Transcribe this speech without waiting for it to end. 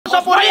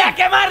¡Os voy a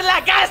quemar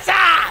la casa!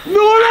 ¡No,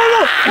 no,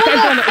 no!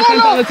 Está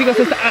entrando, chicos,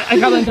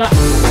 acabo de entrar.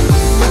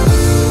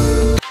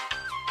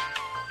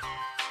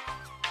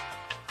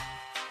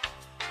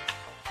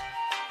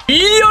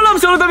 Y hola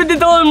absolutamente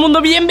todo el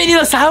mundo,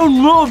 bienvenidos a un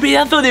nuevo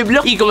pedazo de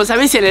vlog. Y como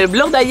sabéis, en el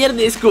vlog de ayer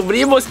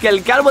descubrimos que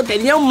el Calvo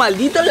tenía un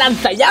maldito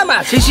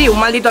lanzallamas. Sí, un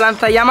maldito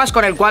lanzallamas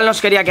con el cual nos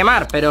quería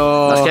quemar,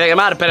 pero... Nos quiere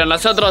quemar, pero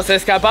nosotros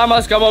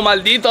escapamos como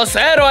malditos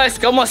héroes,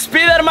 como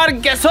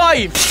Spider-Man que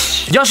soy.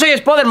 Yo soy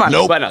Spider-Man.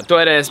 No. Bueno, tú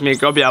eres mi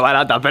copia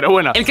barata, pero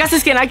bueno. El caso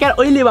es que, Nácar,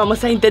 hoy le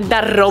vamos a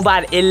intentar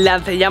robar el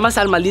lanzallamas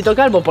al maldito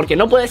Calvo, porque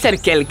no puede ser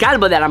que el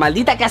Calvo de la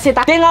maldita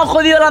caseta tenga un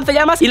jodido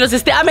lanzallamas y nos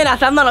esté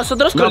amenazando a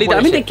nosotros con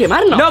literalmente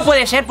quemarnos. No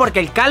puede ser,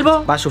 porque el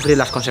Calvo va a sufrir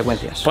las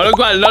consecuencias. Por lo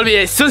cual, no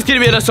olvidéis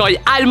suscribiros hoy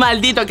al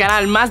maldito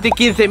canal. Más de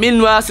 15.000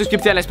 nuevas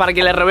suscripciones para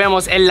que le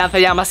robemos el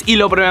lanzallamas y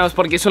lo probemos,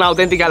 porque es una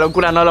auténtica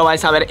locura. No lo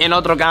vais a ver en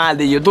otro canal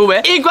de YouTube.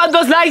 ¿Y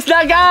cuántos likes,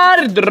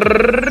 Nácar?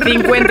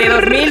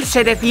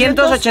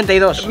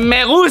 52.782.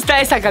 Me gusta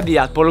esa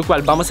cantidad, por lo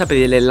cual vamos a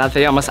pedirle el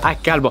lanzallamas a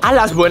Calvo a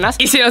las buenas.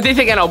 Y si nos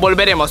dice que no,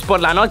 volveremos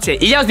por la noche.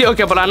 Y ya os digo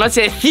que por la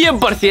noche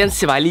 100%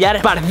 se va a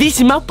liar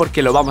pardísima,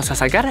 porque lo vamos a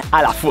sacar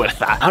a la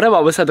fuerza. Ahora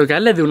vamos a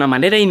tocarle de una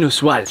manera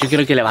inusual. Yo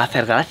creo que le va a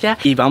hacer gracia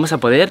y vamos a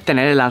poder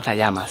tener el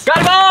lanzallamas.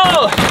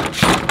 ¡Calvo!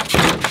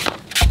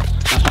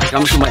 Nos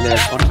marcamos un baile del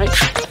Fortnite.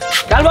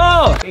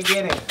 ¡Calvo! ¿Qué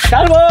quieres?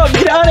 ¡Calvo!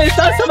 ¡Mira!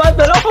 ¡Está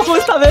asomando el ojo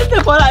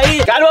justamente por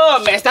ahí! ¡Calvo!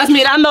 ¡Me estás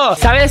mirando!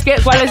 ¿Sabes qué?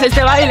 ¿Cuál es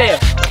este baile?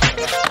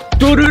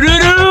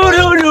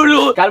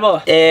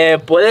 Calvo,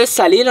 ¿puedes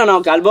salir o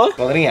no, Calvo?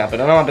 Podría,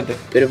 pero no me apetece.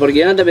 ¿Pero por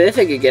qué no te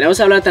apetece? Que queremos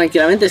hablar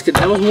tranquilamente. Es que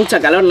tenemos mucha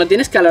calor. ¿No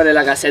tienes calor en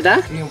la caseta?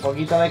 Sí, un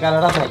poquito de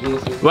calor hace aquí,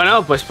 sí.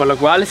 Bueno, pues por lo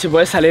cual, si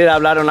puedes salir a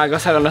hablar una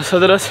cosa con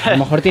nosotros. A lo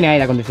mejor tiene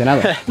aire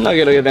acondicionado. No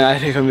quiero que tenga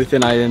aire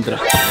acondicionado ahí dentro.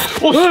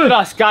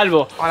 ¡Ostras,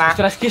 Calvo! Hola.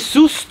 ¡Ostras, qué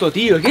susto,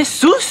 tío! ¡Qué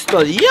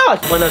susto, Dios!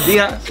 Buenos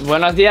días.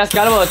 Buenos días,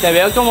 Calvo. Te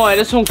veo como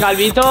eres un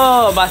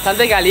calvito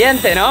bastante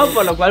caliente, ¿no?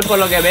 Por lo cual, por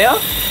lo que veo,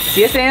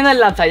 sigues teniendo el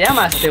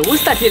lanzallamas. Te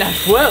gusta tirar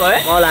fuego,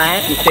 ¿eh? Hola,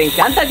 Te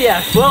encanta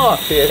tirar fuego.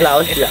 Sí, es la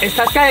hostia.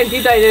 Estás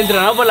calentito ahí dentro,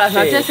 ¿no? Por las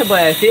noches, se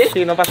puede decir.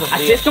 Sí, no pasa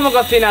Así es como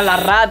cocinan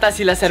las ratas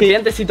y las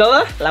serpientes y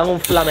todo. Le hago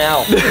un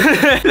flameado.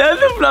 Le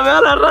hace un flameo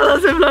a las ratas,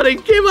 en plan,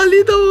 ¿en qué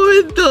maldito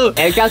momento?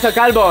 El caso,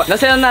 Calvo, no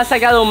sé dónde has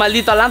sacado un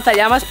maldito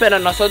lanzallamas, pero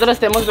nosotros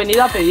te hemos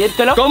venido a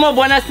pedírtelo como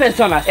buenas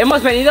personas.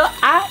 Hemos venido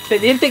a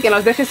pedirte que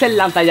nos dejes el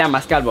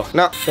lanzallamas, Calvo.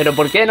 No. ¿Pero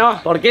por qué no?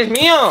 Porque es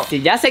mío.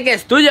 Si ya sé que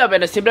es tuyo,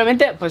 pero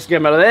simplemente, pues que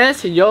me lo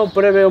des y yo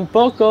pruebe un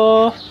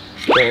poco.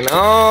 Que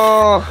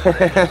no.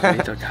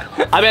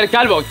 A ver,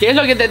 Calvo, ¿qué es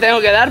lo que te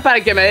tengo que dar para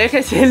que me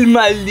dejes el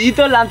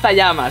maldito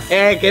lanzallamas?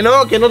 Que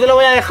no te lo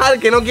voy a dejar,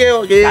 que no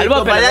quiero. Que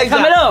Calvo, pero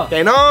déjamelo.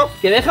 Que no.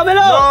 ¡Que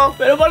déjamelo! No.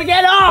 ¿Pero por qué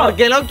no?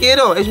 Porque no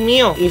quiero, es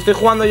mío. Y estoy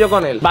jugando yo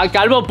con él. Va,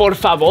 Calvo, por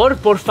favor,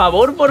 por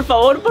favor, por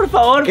favor, por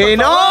favor. Que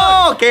por no,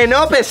 favor. que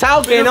no,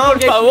 pesado, que no. Por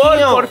que es favor,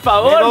 mío. por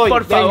favor, Me voy,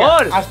 por venga,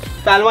 favor.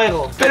 Hasta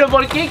luego. ¿Pero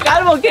por qué,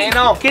 Calvo? ¿Qué, Que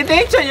no. ¿Qué te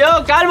he hecho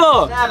yo,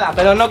 Calvo? Nada,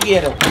 pero no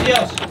quiero. Dios.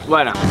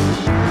 Bueno.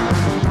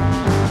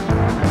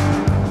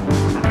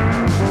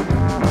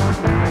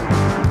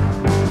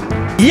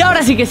 Y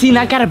ahora sí que sí,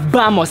 Nácar,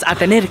 vamos a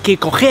tener que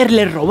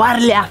cogerle,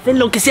 robarle, hacer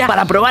lo que sea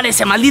para probar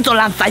ese maldito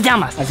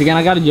lanzallamas. Así que,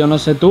 Nácar, yo no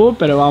sé tú,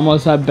 pero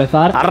vamos a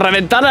empezar A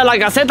reventarle la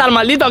caseta al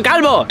maldito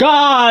Calvo.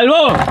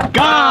 ¡Calvo!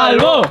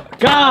 ¡Calvo!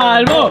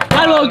 ¡Calvo!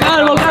 ¡Calvo!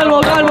 ¡Calvo!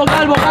 ¡Calvo! ¡Calvo!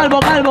 ¡Calvo! ¡Calvo!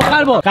 ¡Calvo!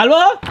 ¡Calvo! ¡Calvo!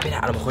 Espera,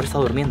 a lo mejor está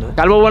durmiendo,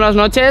 Calvo, buenas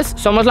noches,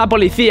 somos la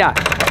policía.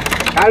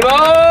 ¡Calvo!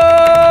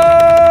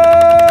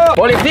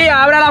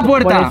 ¡Policía, abra la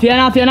puerta! Policía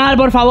Nacional,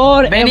 por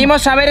favor.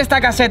 Venimos a ver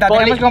esta caseta.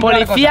 Tenemos que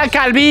comprar Policía cosas.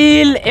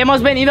 Calvil,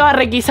 hemos venido a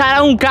requisar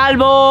a un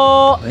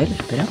calvo. A ver,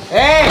 espera.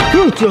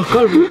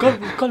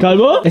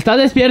 ¿Calvo? ¿Estás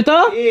despierto?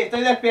 Sí,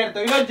 estoy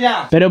despierto. Iros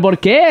ya. ¿Pero por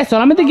qué?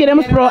 Solamente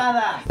queremos quiero probar.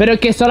 nada. Pero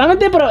que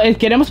solamente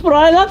queremos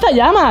probar el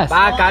lanzallamas.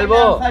 Va,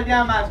 Calvo.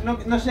 Lanzallamas,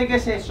 no sé qué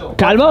es eso.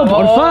 Calvo,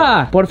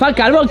 porfa,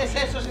 Calvo. ¿Qué es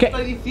eso? Si Que,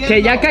 estoy diciendo.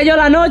 que ya cayó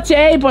la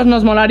noche y pues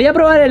nos molaría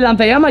probar el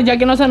lanzallamas, ya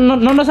que no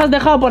nos has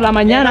dejado por la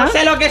mañana. No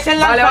sé lo que es el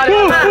Vale, lanzallamas.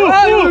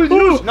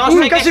 No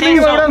sé qué es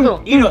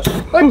eso. Iros.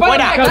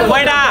 Fuera,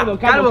 fuera.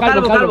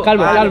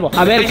 Calvo.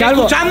 A ver, ¿Estáis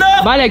Calvo. escuchando?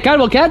 Vale,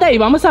 Calvo, quédate ahí,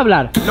 vamos a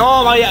hablar.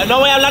 No voy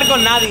a hablar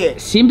con nadie.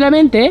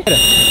 Simplemente,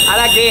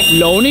 ¿Ahora qué?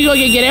 lo único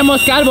que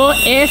queremos, Calvo,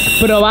 es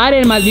probar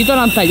el maldito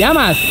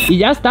lanzallamas. Y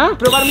ya está.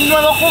 Probar mi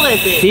nuevo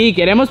juguete. Sí,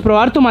 queremos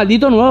probar tu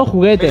maldito nuevo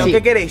juguete. ¿Pero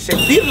qué queréis?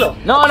 ¿Sentirlo?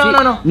 No.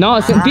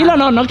 No, sentirlo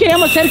no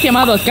queremos ser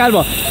quemados,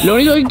 Calvo. Lo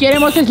único que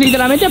queremos es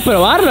literalmente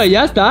probarlo y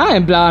ya está.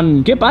 En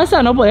plan, ¿qué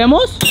pasa? ¿No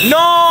podemos?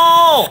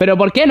 ¡No! ¿Pero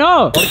por qué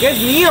no? Porque es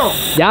mío.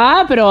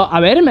 Ya, pero a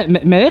ver,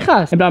 ¿me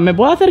dejas? En plan, ¿me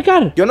puedo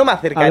acercar? Yo no me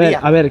acercaría.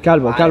 A ver,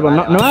 Calvo, Vale,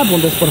 no me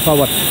apuntes, por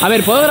favor. A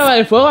ver, ¿puedo grabar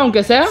el fuego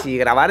aunque sea? Si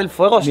grabar el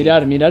fuego, sí.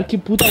 Mirad qué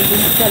puta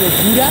auténtica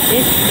locura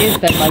es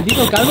esta. El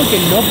maldito Calvo que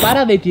no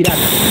para de tirar.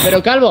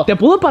 Pero, Calvo, ¿te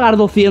puedo pagar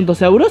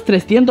 200 euros,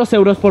 300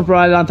 euros por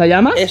probar el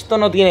lanzallamas? Esto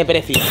no tiene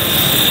precio.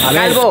 A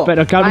ver, Calvo,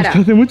 pero Calvo, es para. que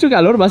hace mucho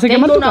calor, vas a Tengo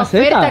quemar tu una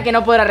caseta. oferta que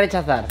no podrás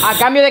rechazar. A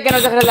cambio de que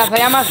nos dejes el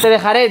lanzallamas, te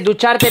dejaré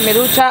ducharte en mi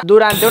ducha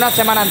durante una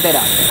semana entera.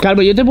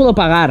 Calvo, yo te puedo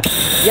pagar.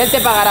 Y él te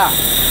pagará.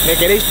 ¿Me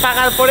queréis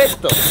pagar por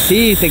esto?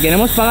 Sí, te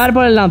queremos pagar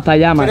por el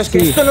lanzallamas. Pero es que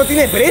esto no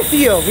tiene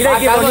precio. Mira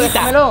qué Calvo, bonita.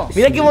 déjamelo.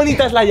 Mira qué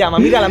bonita es la llama.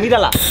 Mírala,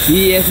 mírala.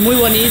 Sí, es muy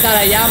bonita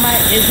la llama,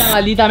 es la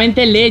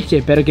malditamente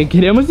leche, pero que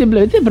queremos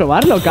simplemente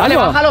probarlo, Calvo.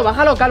 Vale,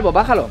 bájalo, Calvo,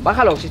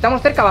 bájalo. Si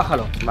estamos cerca,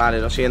 bájalo. Vale,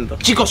 lo siento.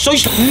 Chicos,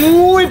 sois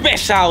muy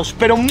pesados,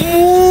 pero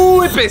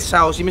muy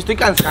pesados. Y me estoy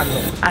cansando.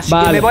 Así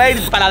que me voy a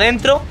ir para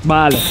adentro.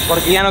 Vale.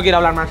 Porque ya no quiero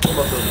hablar más con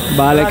vosotros.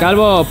 Vale,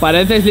 Calvo,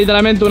 pareces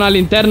literalmente una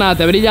linterna.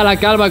 Te brilla la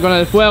calva con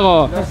el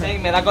fuego. No sé,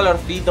 me da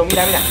colorcito.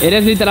 Mira, mira.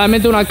 Eres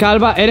literalmente una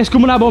calva. Eres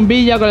como una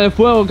bombilla con el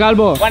fuego,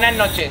 Calvo. Buenas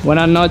noches.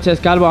 Buenas noches,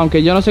 Calvo.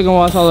 Aunque yo no sé cómo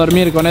vas a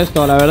dormir con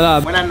esto, la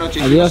verdad. Buenas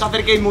noches. Adiós. No os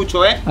acerquéis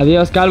mucho, ¿eh?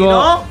 Adiós, Calvo.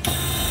 ¿No?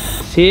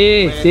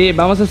 Sí, sí,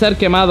 vamos a ser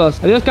quemados.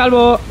 Adiós,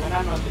 Calvo.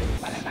 Buenas noches.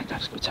 Vale, Nacar,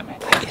 escúchame.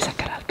 Hay que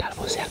sacar al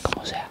Calvo, sea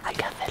como sea. Hay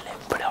que hacerle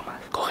bromas.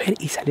 Coger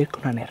y salir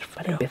con una nerf.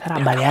 Vale, empezar a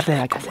balearle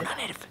la casa. Una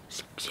nerf.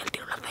 Si él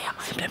tiene una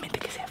llama, simplemente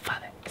que se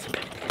enfade.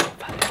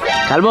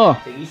 Calvo.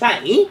 ¿Seguís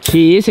ahí?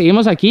 Sí,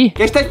 seguimos aquí.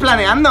 ¿Qué estáis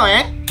planeando,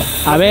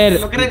 A ver,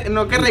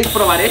 No querréis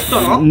probar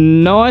esto, ¿no?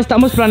 no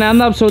estamos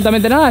planeando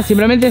absolutamente nada.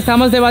 Simplemente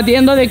estamos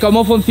debatiendo de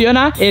cómo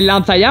funciona el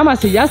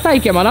lanzallamas y ya está.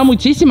 Y que mola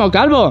muchísimo,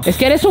 Calvo. Es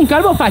que eres un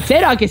calvo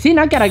fachero, ¿a que sí,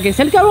 Nácara? Que es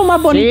el calvo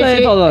más bonito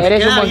de todos.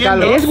 Eres un buen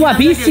calvo. Eres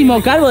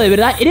guapísimo, Calvo, de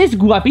verdad. Eres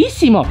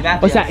guapísimo.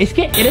 Gracias. O sea, es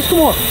que eres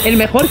como el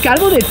mejor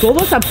calvo de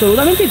todos,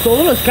 absolutamente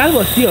todos los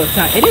calvos, tío. O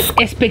sea, eres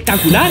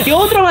espectacular. ¿Qué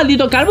otro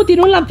maldito calvo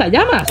tiene un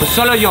lanzallamas? Pues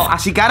solo yo,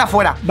 así que ahora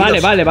fuera. Vale,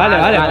 Iros. vale.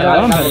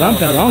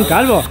 Perdón,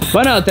 Calvo.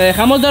 Bueno, te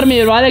dejamos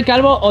dormir, ¿vale,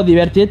 Calvo? O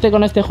divertirte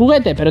con este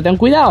juguete, pero ten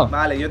cuidado.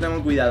 Vale, yo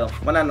tengo cuidado.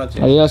 Buenas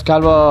noches. Adiós,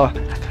 Calvo.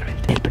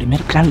 El primer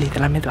plan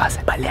literalmente va a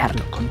ser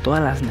balearlo con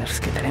todas las nerfs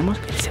que tenemos.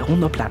 El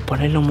segundo plan,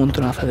 ponerle un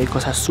montonazo de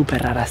cosas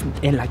súper raras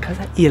en la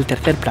casa. Y el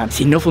tercer plan,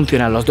 si no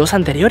funcionan los dos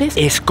anteriores,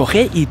 es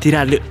coger y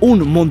tirarle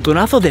un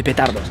montonazo de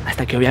petardos.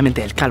 Hasta que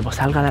obviamente el Calvo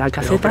salga de la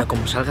caseta. Pero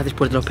como salga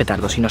después de los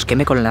petardos y nos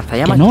queme con el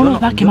lanzallamas, Que no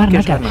nos va a quemar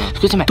quiero nada. saber nada.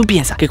 Escúchame, tú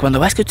piensas que cuando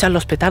va a escuchar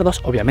los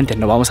petardos, obviamente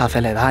no vamos a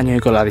hacerle daño y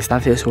con la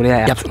distancia de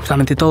seguridad y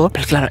absolutamente todo.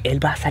 Pero claro,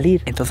 él va a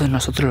salir. Entonces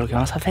nosotros lo que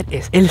vamos a hacer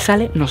es, él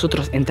sale,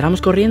 nosotros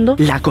entramos corriendo,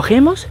 la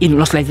cogemos y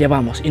nos la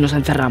llevamos y nos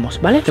encerramos,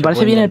 ¿vale? ¿Te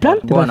parece bien el plan?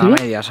 ¿Te Bueno,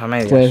 parece bien? a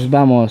medias. Pues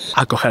vamos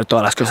a coger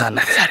todas las cosas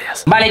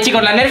necesarias. Vale,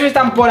 chicos, las nerfs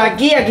están por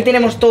aquí. Aquí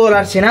tenemos todo el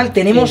arsenal.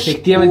 Tenemos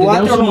Efectivamente,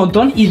 tenemos un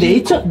montón. Y de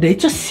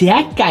hecho se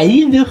ha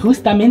caído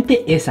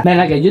justamente esa.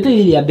 Venga, que yo te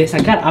diría de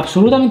sacar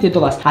absolutamente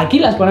todas. Aquí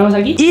las ponemos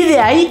aquí. Y de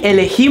ahí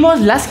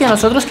elegimos las que a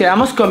nosotros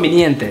creamos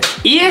convenientes.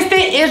 Y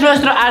este es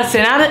nuestro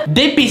arsenal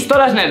de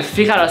pistolas nerf.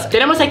 Fijaros,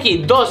 tenemos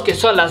aquí dos que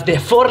son las de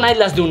Fortnite.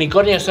 Las de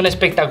unicornio son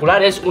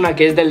espectaculares. Una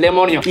que es del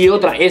demonio y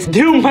otra es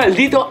de un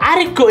maldito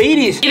arco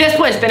iris. Y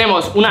después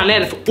tenemos una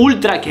nerf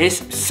ultra que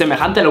es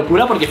semejante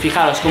locura, porque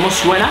fijaros cómo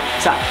suena.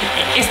 O sea,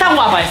 está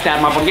guapa este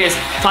arma porque es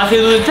fácil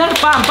de utilizar.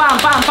 Pam, pam,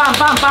 pam, pam,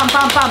 pam, pam,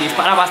 pam, pam.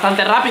 Dispara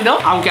bastante rápido,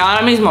 aunque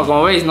ahora mismo,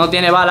 como veis, no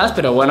tiene balas,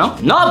 pero bueno,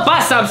 no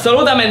pasa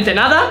absolutamente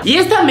nada. Y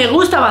esta me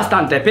gusta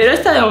bastante, pero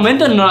esta de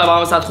momento no la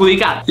vamos a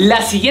adjudicar.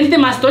 La siguiente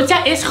más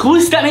tocha es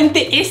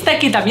justamente esta,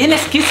 que también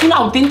es que es una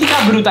auténtica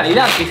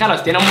brutalidad.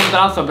 Fijaros, tiene un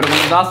montonazo, pero un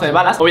montonazo de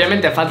balas.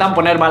 Obviamente faltan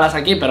poner balas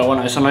aquí, pero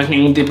bueno, eso no es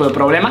ningún tipo de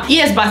problema. Y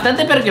es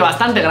bastante, pero que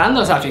bastante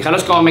grande. O sea,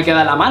 fijaros cómo me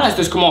queda en la mano.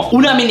 Esto es como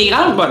una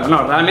minigun. Bueno,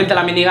 no, realmente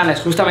la minigun es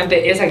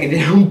justamente esa que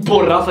tiene un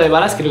porrazo de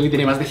balas. Creo que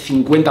tiene más de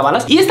 50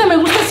 balas. Y esta me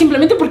gusta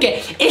simplemente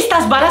porque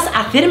estas balas,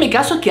 hacerme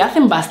caso, que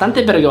hacen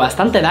bastante, pero que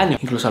bastante daño.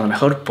 Incluso a lo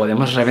mejor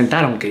podemos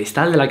reventar un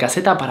cristal de la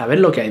caseta para ver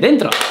lo que hay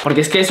dentro,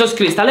 porque es que esos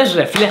cristales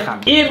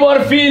reflejan. Y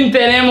por fin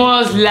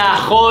tenemos la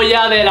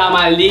joya de la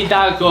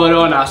maldita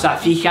corona. O sea,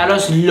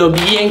 fijaros lo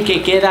bien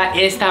que queda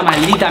esta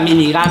maldita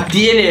minigun.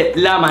 Tiene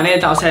la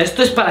maneta. O sea,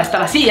 esto es para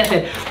estar así y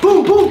hacer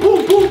pum, pum, pum,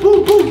 pum,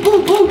 pum, pum,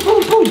 pum, pum,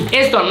 pum, pum.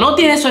 Esto no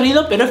tiene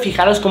sonido, pero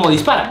fijaros cómo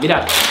dispara.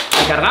 Mirad,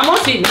 la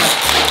cargamos y...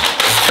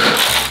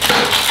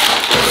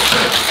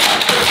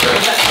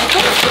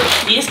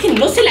 Y es que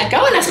no se le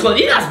acaban las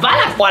jodidas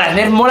balas. Buah, las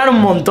nerfs molan un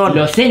montón.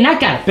 Lo sé,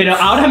 Nácar, pero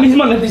ahora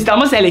mismo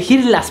necesitamos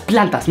elegir las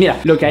plantas. Mira,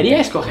 lo que haría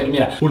es coger,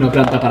 mira, una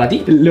planta para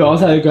ti. Le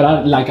vamos a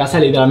decorar la casa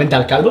literalmente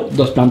al calvo.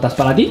 2 plantas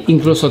para ti.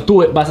 Incluso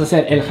tú vas a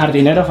ser el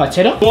jardinero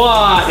fachero.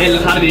 ¡Buah! El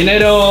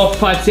jardinero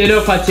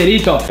fachero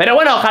facherito. Pero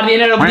bueno,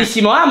 jardinero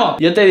muchísimo amo.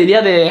 Yo te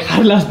diría de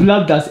dejar las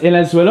plantas en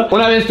el suelo.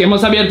 Una vez que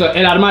hemos abierto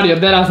el armario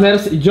de las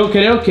nerfs, yo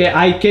creo que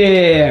hay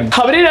que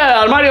abrir el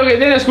armario que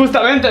tienes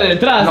justamente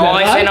detrás. No,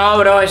 ¿verdad? ese no,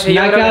 bro, ese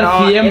yo creo que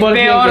no. 100% Es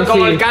peor, que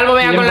como sí. el calvo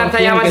vea con 100%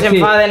 lanzallamas que se sí.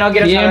 enfade, no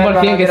quiero saberlo, 100%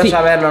 no que quiero sí.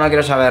 saberlo, no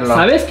quiero saberlo.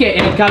 ¿Sabes que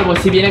el calvo,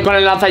 si viene con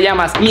el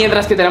lanzallamas,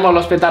 mientras que tenemos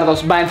los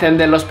petardos, va a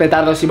encender los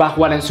petardos y va a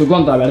jugar en su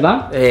contra,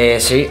 ¿verdad?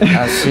 Sí,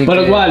 así Por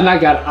lo que... cual,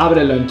 Nácar,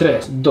 ábrelo en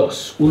 3,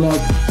 2, 1...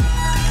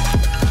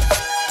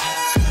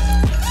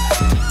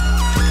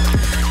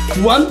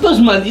 ¿Cuántos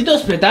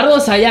malditos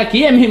petardos hay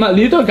aquí en mi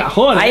maldito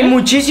cajón? Hay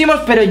muchísimos,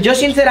 pero yo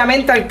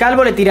sinceramente al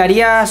Calvo le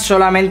tiraría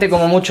solamente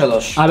como mucho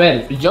 2. A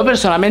ver, yo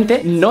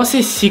personalmente no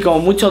sé si como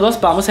mucho 2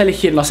 vamos a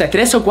elegir, no sé,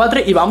 3 o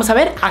 4 y vamos a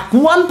ver a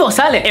cuánto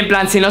sale. En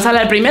plan, si no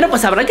sale el primero,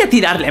 pues habrá que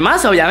tirarle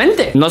más,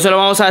 obviamente. No se lo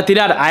vamos a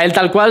tirar a él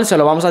tal cual, se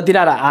lo vamos a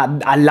tirar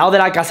al lado de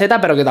la caseta,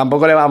 pero que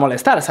tampoco le va a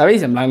molestar,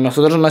 ¿sabéis? En plan,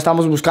 nosotros no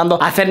estamos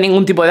buscando hacer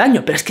ningún tipo de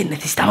daño, pero es que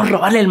necesitamos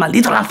robarle el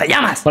maldito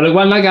lanzallamas. Por lo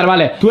cual, Nácar,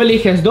 vale, tú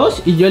eliges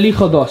 2 y yo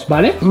elijo 2,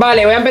 ¿vale?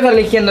 Vale, voy a empezar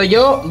eligiendo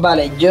yo.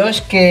 Vale, yo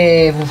es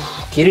que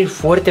quiero ir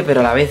fuerte, pero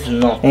a la vez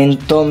no.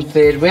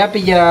 Entonces voy a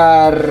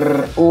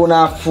pillar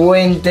una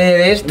fuente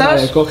de estas.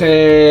 Vale,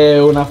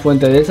 coge una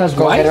fuente de esas,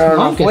 guay,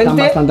 ¿no? Que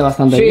están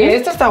bastante sí, bien.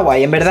 Esta está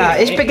guay, en verdad.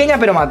 Sí, es pequeña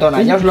pero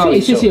matona, ya os lo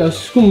aviso. Sí,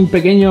 es un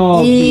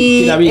pequeño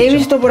y tirabicho. he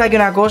visto por aquí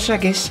una cosa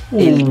que es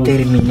el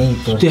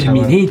Terminator.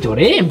 Terminator,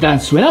 en plan,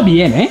 suena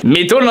bien,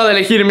 Mi turno de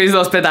elegir mis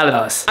 2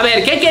 petardos. A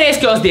ver, ¿qué queréis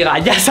que os diga?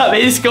 Ya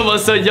sabéis cómo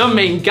soy yo,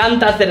 me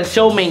encanta hacer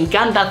show, me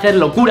encanta hacer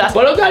locuras.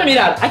 Por lo cual,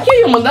 mirad, aquí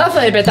hay un montonazo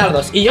de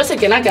petardos. Y yo sé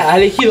que Naka ha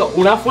elegido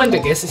una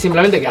fuente que es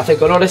simplemente que hace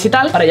colores y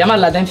tal para llamar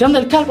la atención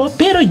del calvo,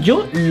 pero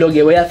yo lo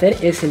que voy a hacer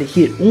es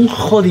elegir un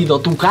jodido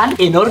tucán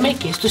enorme,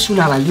 que esto es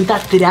una maldita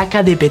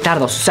traca de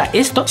petardos. O sea,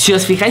 esto, si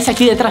os fijáis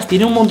aquí detrás,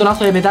 tiene un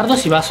montonazo de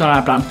petardos y va a sonar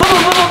en plan.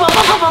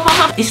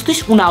 Esto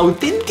es una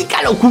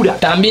auténtica locura.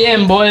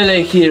 También voy a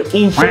elegir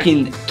un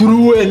fucking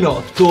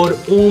trueno,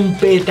 un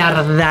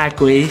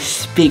petardaco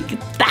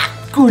espectacular.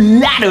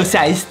 O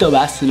sea, esto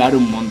va a sonar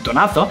un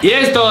montonazo. Y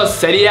estos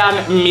serían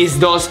mis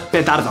 2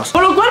 petardos.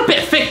 Por lo cual,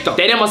 perfecto.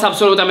 Tenemos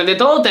absolutamente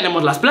todo.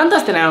 Tenemos las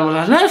plantas, tenemos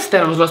las nerfs,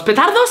 tenemos los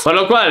petardos. Por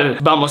lo cual,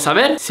 vamos a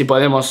ver si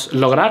podemos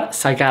lograr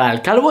sacar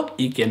al calvo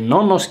y que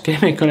no nos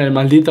queme con el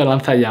maldito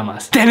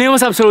lanzallamas.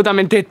 Tenemos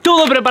absolutamente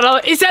todo preparado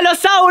y se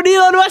nos ha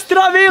unido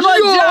nuestro amigo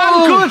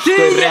Jan.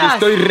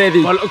 Estoy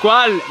ready. Por lo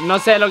cual, no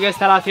sé lo que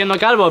estará haciendo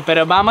calvo,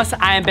 pero vamos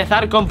a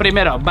empezar con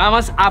primero.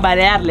 Vamos a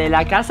balearle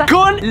la casa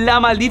con la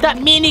maldita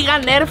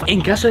minigun nerf. En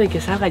caso de que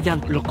salga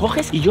Jan, lo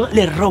coges y yo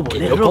le robo.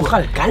 ¿Coja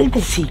al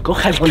calvo? Sí,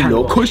 coja al calvo.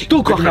 Locos.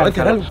 Tú coja al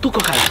calvo. Tú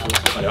coja al calvo.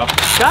 Vale, va.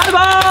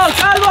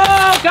 ¡Calvo!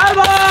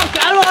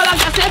 ¡A la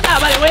caseta!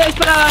 Vale, voy a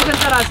esperar a las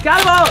ventanas.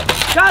 ¡Calvo!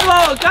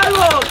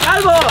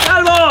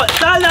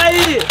 ¡Sal de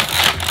ahí!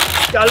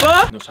 ¿Calvo?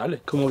 No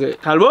sale. ¿Cómo que?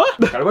 ¿Calvo?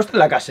 ¿Calvo está en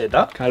la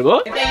caseta?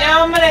 ¿Calvo? ¡Vete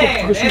ya,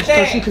 hombre!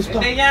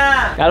 ¡Vete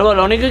ya! Calvo,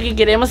 lo único que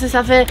queremos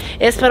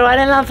es probar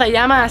el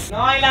lanzallamas.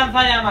 No hay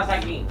lanzallamas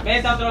aquí.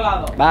 Vete a otro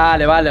lado.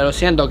 Vale, lo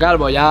siento,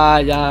 Calvo,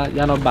 ya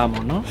nos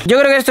vamos, ¿no? Yo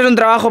creo que esto es un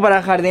trabajo para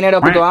el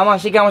jardinero puto amo,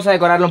 así que vamos a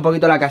decorarle un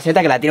poquito la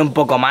caseta, que la tiene un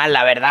poco mal,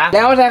 la verdad.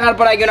 Le vamos a dejar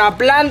por aquí una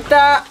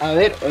planta. A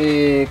ver,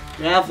 ¿qué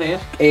haces?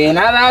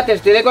 Nada, te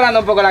estoy decorando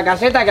un poco la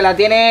caseta, que la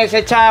tienes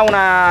hecha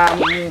una...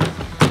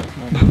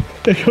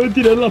 Te acabo de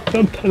tirar la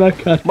planta a la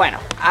cara. Bueno,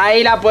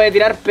 ahí la puede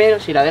tirar,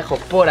 pero si la dejo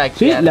por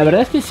aquí. Sí, la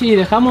verdad es que si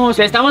dejamos...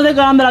 Te estamos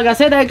decorando la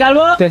caseta,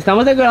 Calvo. Te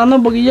estamos decorando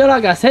un poquillo la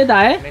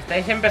caseta, Me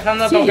estáis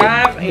empezando a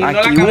tocar y no la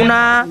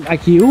acabamos.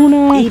 Aquí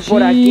una. Y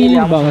por aquí le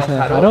vamos a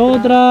dejar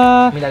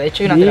otra. Mira, de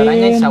hecho hay una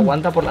telaraña y se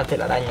aguanta por la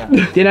telaraña.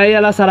 Tiene ahí a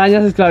las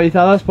arañas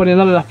esclavizadas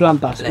poniéndole las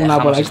plantas. Una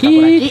por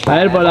aquí. A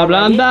ver, por la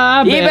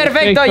planta. Y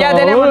perfecto, ya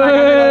tenemos la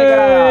caseta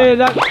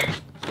decorada.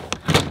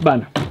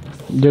 Bueno,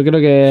 yo creo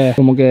que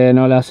como que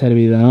no le ha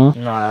servido, ¿no?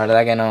 No, la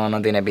verdad que no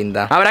tiene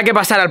pinta. Habrá que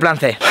pasar al plan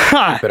C.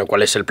 ¿Pero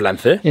cuál es el plan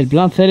C? El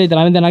plan C,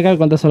 literalmente, Naka,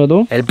 cuéntaselo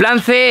tú. El plan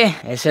C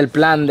es el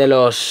plan de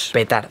los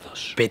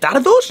petardos.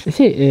 ¿Petardos?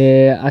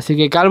 Sí, así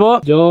que,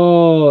 Calvo,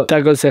 yo te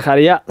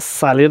aconsejaría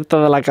salirte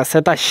de la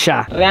caseta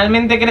ya.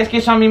 ¿Realmente crees que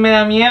eso a mí me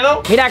da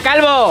miedo? Mira,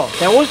 Calvo,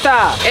 ¿te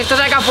gusta? Esto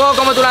saca fuego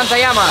como tu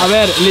lanzallamas. A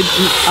ver,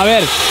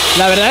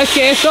 la verdad es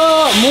que esto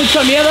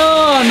mucho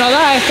miedo no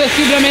da. Esto es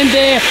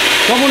simplemente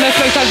como un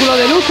espectáculo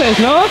de luces,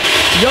 ¿no?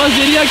 Yo os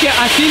diría que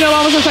así no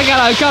vamos a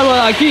sacar al Calvo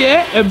de aquí,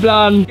 En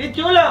plan... ¡Qué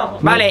chulo!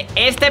 Vale,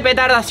 este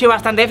petardo ha sido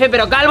bastante F,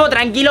 pero Calvo,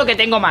 tranquilo que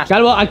tengo más.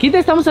 Calvo, aquí te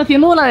estamos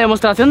haciendo una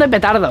demostración de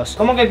petardos.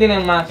 ¿Cómo que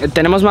tienen más?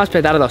 Tenemos más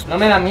petardos. No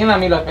me da miedo a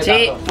mí los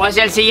petardos. Sí, pues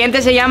el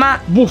siguiente se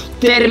llama...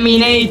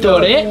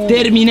 Terminator,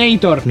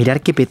 Terminator. Mirad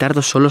qué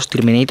petardos son los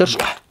Terminators.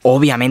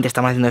 Obviamente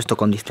estamos haciendo esto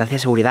con distancia de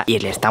seguridad y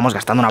le estamos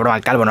gastando una broma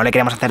al Calvo. No le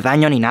queremos hacer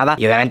daño ni nada.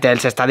 Y obviamente él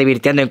se está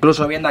divirtiendo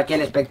incluso viendo aquí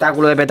el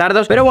espectáculo de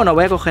petardos. Pero bueno,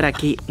 voy a coger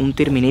aquí un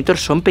Terminator.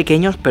 Son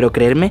pequeños, pero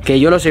creedme que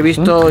yo los he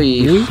visto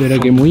y... pero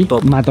que muy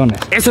matones.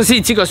 Eso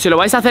sí, chicos, si lo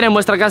vais a hacer en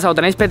vuestra casa o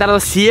tenéis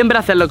petardos, siempre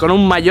hacedlo con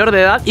un mayor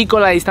de edad y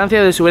con la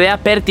distancia de seguridad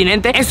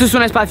pertinente. Esto es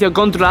un espacio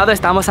controlado,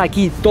 estamos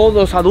aquí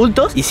todos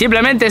adultos y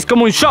simplemente es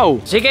como un show.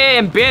 Así que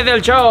empiece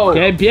el show.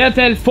 Que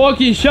empiece el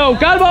fucking show.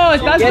 Calvo,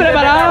 ¿estás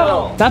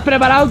preparado? ¿Estás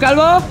preparado,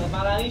 Calvo?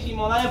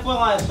 Preparadísimo, dale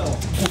fuego a esto.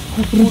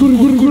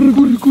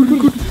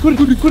 Corre.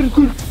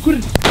 corre.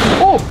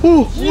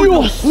 ¡Oh!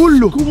 ¡Dios!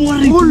 ¡Cómo ha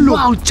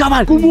retumbado,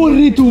 chaval! ¡Cómo ha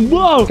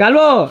retumbado!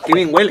 Calvo, Qué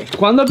bien huele.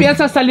 ¿cuándo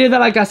piensas salir de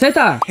la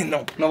caseta?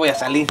 No voy a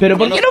salir. ¿Pero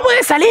por qué no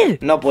puedes salir?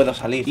 No puedo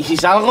salir. Y si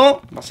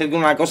salgo, va a ser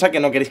una cosa que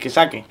no queréis que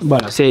saque.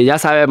 Bueno, sí, ya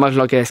sabemos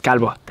lo que es,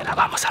 Calvo. Te la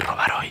vamos a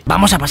robar hoy.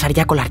 Vamos a pasar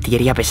ya con la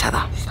artillería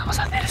pesada. Vamos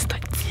a hacer esto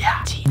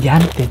ya. Ya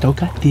te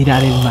toca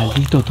tirar el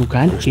maldito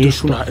tucán. Esto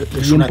es una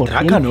 100%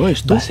 traca, ¿no?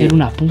 Esto va a ser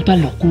una puta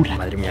locura.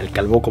 Madre mía, el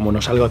calvo como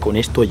no salga con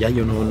esto ya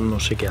yo no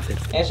sé qué hacer.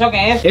 ¿Eso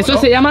qué es? Eso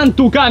se llaman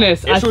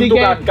tucanes. Es así un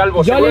tucán, que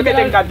Calvo, yo seguro que te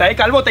literal- encanta,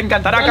 Calvo, te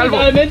encantará, Calvo.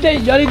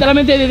 Yo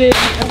literalmente Dios.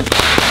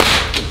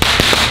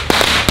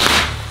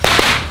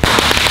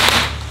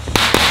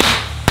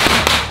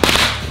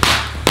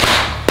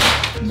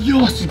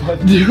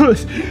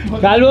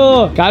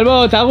 Calvo,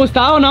 ¿te ha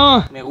gustado o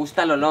no? Me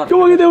gusta el olor.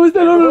 ¿Cómo que te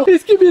gusta el olor?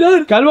 Es que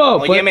mirar. Calvo,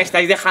 Oye, pues- me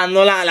estáis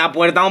dejando la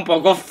puerta un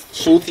poco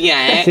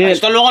sucia, ¿eh? Sí.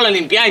 Esto luego lo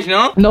limpiáis,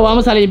 ¿no? no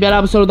vamos a limpiar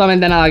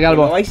absolutamente nada, ¿No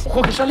Calvo. vais?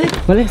 Ojo que sale.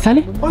 ¿Vale?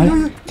 ¿Sale?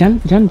 Vale. Jan,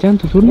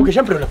 tu turno. ¿Cómo que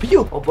siempre lo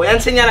pillo? Os voy a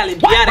enseñar a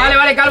limpiar, ¿eh?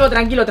 Vale, Calvo,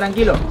 tranquilo.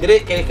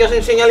 ¿Queréis que os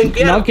enseñe a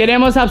limpiar? No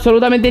queremos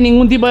absolutamente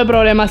ningún tipo de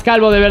problemas,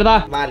 Calvo, de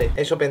verdad. Vale,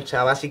 eso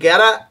pensaba. Así que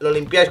ahora lo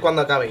limpiáis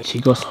cuando acabéis.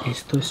 Chicos,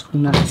 esto es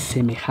una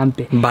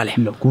semejante Vale.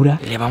 locura.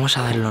 Le vamos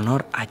a dar el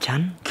honor a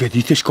Chan ¿Qué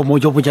dices? ¿Cómo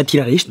yo voy a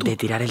tirar esto? de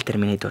tirar el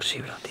Terminator. Sí,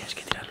 bro, tienes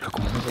que tirarlo.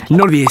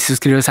 No olvidéis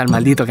suscribiros al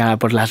maldito canal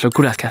por las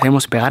locuras que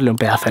hacemos, pegarle un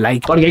pedazo de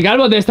like. Porque,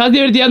 Calvo, ¿te estás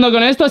divirtiendo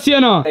con esto, sí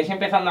o no? Estáis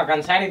empezando a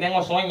cansar y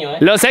tengo sueño, ¿eh?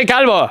 Lo sé,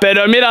 Calvo,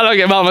 pero mira lo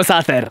que vamos a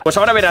hacer. Pues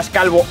ahora verás,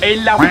 Calvo,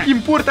 en la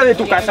fucking puerta de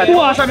tu casa. te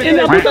 ¡Buah! vas a meter. En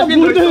la puta ¿Estás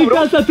viendo puerta esto, de bro?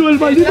 casa, tú, el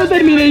maldito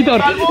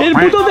Terminator. El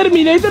puto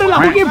Terminator en la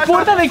fucking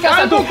puerta de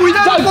casa, tú. Calvo,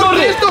 cuidado, Jan, porque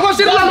corre. esto va a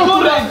ser Jan, la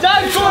locura.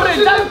 Jan,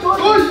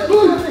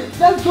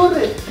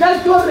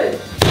 corre.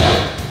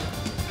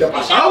 ¿Qué ha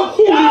pasado?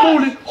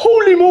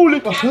 ¡Holy moly!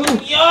 ¿Qué ha pasado?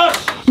 ¡Dios!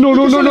 No.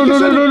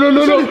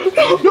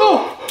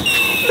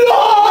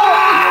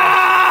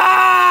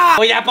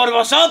 ¡Voy a por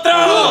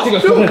vosotros!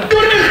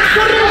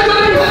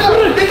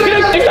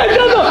 ¡Está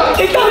entrando!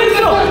 ¡Está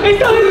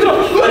dentro!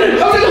 ¡Corre!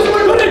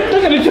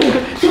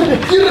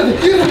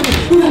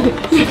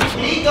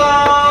 ¡Chicos!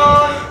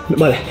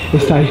 Vale,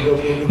 está ahí.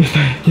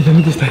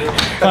 Literalmente está ahí.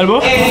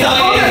 ¿Calvo?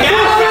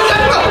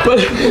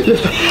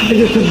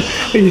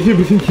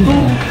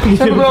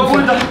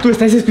 Tú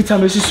estás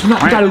escuchando, eso es una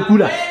puta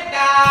locura.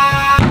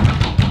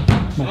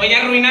 Voy a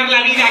arruinar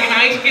la vida, que me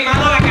habéis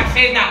quemado la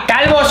caseta.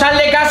 Calvo, sal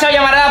de casa o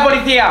llamaré a la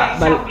policía.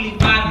 Vale. A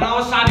flipar,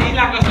 no sabéis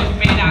la que os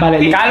espera.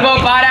 Vale, Calvo,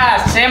 para.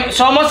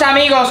 Somos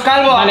amigos,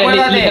 Calvo, Vale,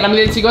 acuérdate.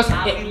 literalmente, chicos.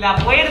 Abrid la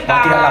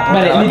puerta.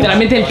 Vale,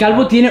 literalmente el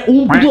Calvo tiene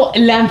un puto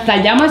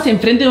lanzallamas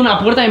enfrente de una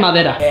puerta de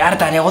madera.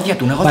 Arta, negocia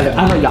tu negocio.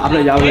 Vale,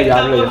 hablo ya.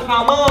 Por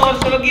favor,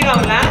 solo quiero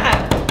hablar.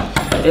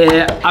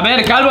 A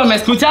ver, Calvo, ¿me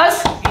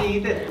escuchas?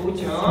 Sí, te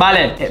escucho.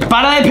 Vale,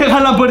 para de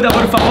pegar la puerta,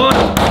 por favor.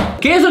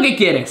 ¿Qué es lo que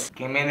quieres?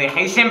 Que me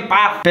dejéis en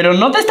paz. ¿Pero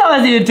no te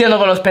estabas divirtiendo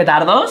con los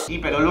petardos? Sí,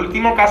 pero el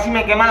último casi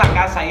me quema la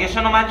casa y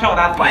eso no me ha hecho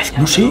gracia.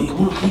 No sé.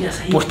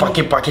 Pues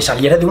para que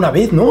saliera de una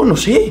vez, ¿no? No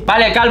sé.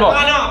 Vale, Calvo.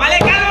 No, vale,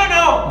 Calvo,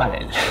 no.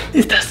 Vale.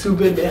 Estás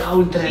súper mega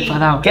ultra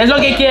enfadado. ¿Qué es lo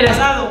que quieres?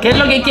 ¿Qué es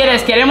lo que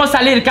quieres? Queremos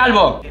salir,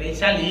 Calvo. ¿Queréis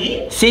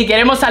salir? Sí,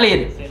 queremos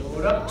salir.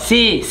 ¿Seguro?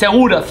 Sí,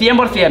 seguro,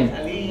 100%.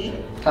 ¿Salir?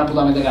 Está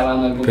putamente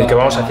cargando el puto. ¿Pero qué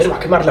vamos a hacer? ¿Va a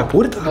quemar la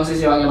puerta? No sé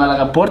si va a quemar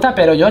la puerta,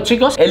 pero yo,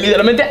 chicos,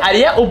 literalmente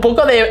haría un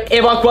poco de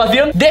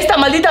evacuación de esta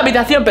maldita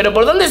habitación. ¿Pero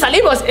por dónde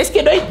salimos? Es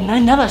que no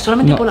hay nada,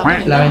 solamente por la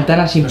ventana. La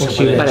ventana es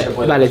imposible.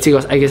 Vale,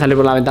 chicos, hay que salir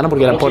por la ventana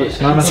porque la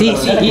puerta. Sí.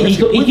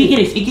 ¿Y qué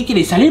queréis? ¿Y qué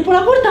queréis? ¿Salir por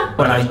la puerta?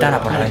 Por la ventana,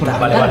 por la ventana.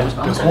 Vale.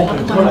 Vamos a ver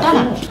por la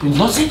ventana.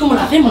 No sé cómo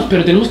lo hacemos,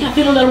 pero tenemos que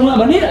hacerlo de alguna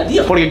manera,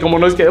 tío. Porque como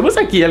nos quedemos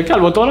aquí el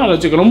Calvo toda la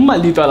noche con un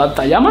maldito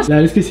lanzallamas, la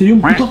verdad es que sería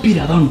un puto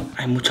piradón.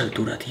 Hay mucha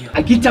altura, tío.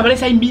 Aquí,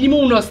 chavales, hay mínimo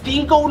unos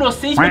 5, unos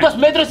 6 putos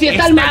metros y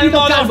está el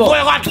maldito Calvo.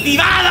 ¡Fuego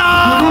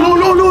activado!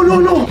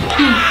 No.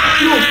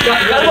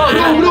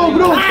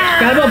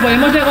 Calvo,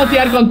 ¿podemos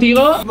negociar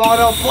contigo?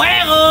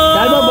 ¡Morofuego!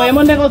 Calvo,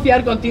 ¿podemos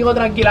negociar contigo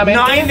tranquilamente?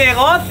 ¡No hay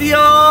negocio!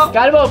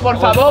 Calvo, por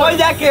favor.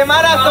 ¡Voy a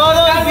quemar a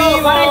todos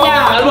vivos! ¡Para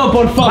ya! Calvo,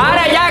 por favor.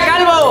 ¡Para ya, Que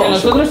Calvo!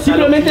 nosotros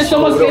simplemente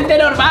somos gente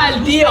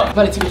normal, tío.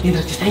 Vale, chicos,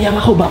 mientras que está ahí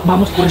abajo,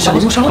 vamos por eso.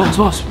 ¿Salimos ahora?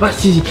 Vamos.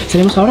 Sí,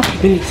 salimos ahora.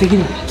 Ven,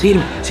 seguidme.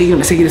 No sé lo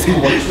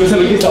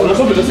que está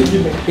hablando, pero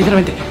seguidme.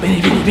 Literalmente,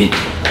 ven.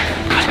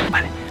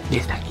 Vale.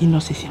 Desde aquí no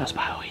sé si nos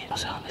va a oír. No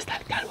sé dónde está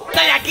el Calvo.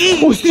 ¡Estoy aquí!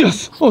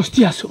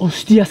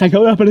 ¡Hostias!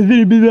 Acabo de aparecer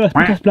en medio de las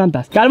putas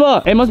plantas.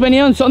 Calvo, hemos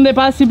venido en son de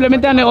paz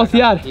simplemente a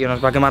negociar. Tío,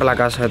 nos va a quemar la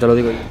casa, te lo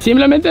digo yo.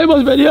 Simplemente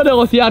hemos venido a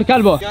negociar,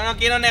 Calvo. Yo no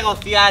quiero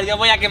negociar, yo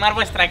voy a quemar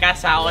vuestra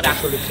casa ahora.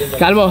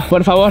 Calvo,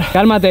 por favor,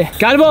 cálmate.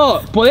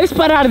 Calvo, ¿puedes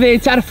parar de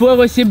echar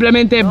fuego y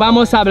simplemente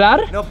vamos a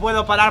hablar? No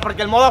puedo parar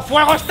porque el modo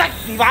fuego está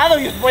activado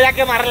y os voy a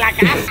quemar la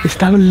casa.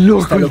 Está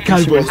loco el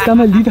Calvo, está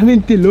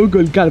malditamente loco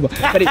el Calvo.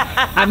 Pero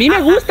a mí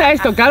me gusta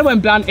esto, Calvo,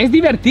 en plan, es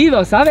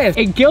divertido, ¿sabes?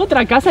 ¿En qué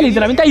otra casa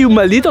literalmente hay un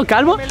maldito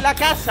calvo en la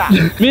casa.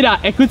 Mira,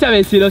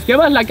 escúchame, si nos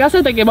quemas la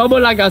casa, te quemamos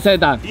la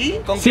caseta. ¿Y?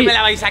 ¿Con Sí. qué me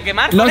la vais a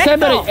quemar? No ¿Con sé,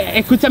 esto? pero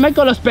escúchame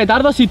con los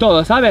petardos y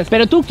todo, ¿sabes?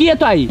 Pero tú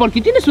quieto ahí,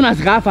 porque tienes unas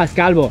gafas,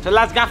 calvo. Son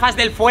las gafas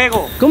del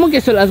fuego. ¿Cómo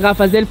que son las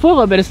gafas del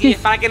fuego? Pero es Y que... es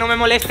para que no me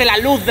moleste la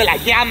luz de la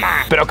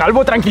llama. Pero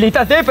Calvo,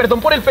 tranquilízate, perdón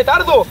por el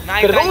petardo. No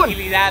hay Perdón.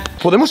 tranquilidad.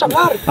 ¿Podemos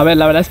hablar? A ver,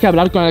 la verdad es que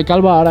hablar con el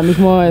calvo ahora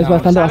mismo es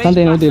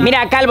bastante inútil.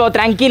 Mira, Calvo,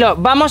 tranquilo,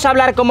 vamos a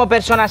hablar como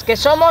personas que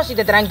somos y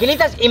te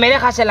tranquilizas y me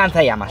dejas el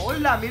lanzallamas.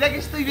 Hola, mira que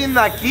estoy viendo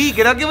aquí.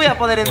 Creo que voy a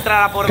poder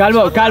entrar a por Calvo,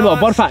 vosotros. calvo,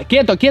 porfa,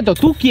 quieto,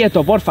 tú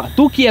quieto, porfa,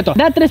 tú quieto.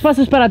 Da 3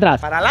 pasos para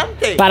atrás. ¿Para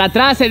adelante? Para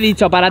atrás he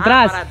dicho, para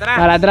atrás. para atrás.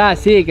 Para atrás,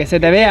 sí, que se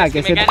te vea, Que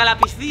que me se caiga a la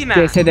piscina.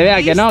 que se te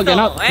vea, que no, que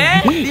no. Listo,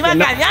 ¿eh? Iba Que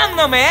no.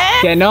 engañándome, ¿eh?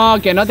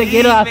 que no te Sí,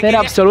 quiero me hacer quería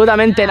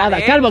absolutamente engañar,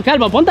 nada. ¿eh?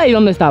 Calvo, ponte ahí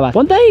donde estabas.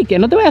 Ponte ahí, que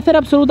no te voy a hacer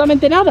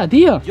absolutamente nada,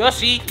 tío. Yo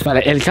sí.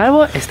 Vale, el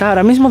calvo está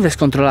ahora mismo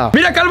descontrolado.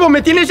 Mira, Calvo,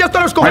 me tienes ya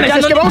hasta los cojones. Ya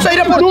Es no que te- vamos a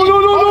ir a por... No,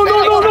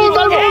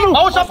 Calvo, no.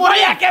 Vamos a por ¡Voy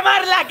a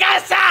quemar la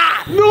casa!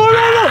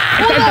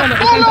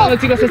 Está entrando,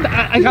 chicos,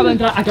 acabo de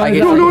entrar, acabo de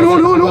entrar.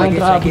 No. Acabo de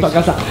entrar a la puta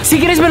casa. Si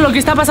queréis ver lo que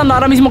está pasando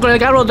ahora mismo con el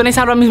calvo, lo tenéis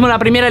ahora mismo en la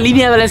primera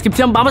línea de la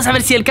descripción. Vamos a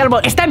ver si el calvo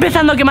está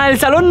empezando a quemar el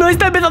salón, no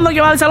está empezando a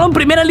quemar el salón.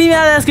 Primera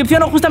línea de la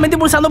descripción o justamente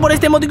pulsando por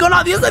este emoticono.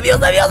 Adiós.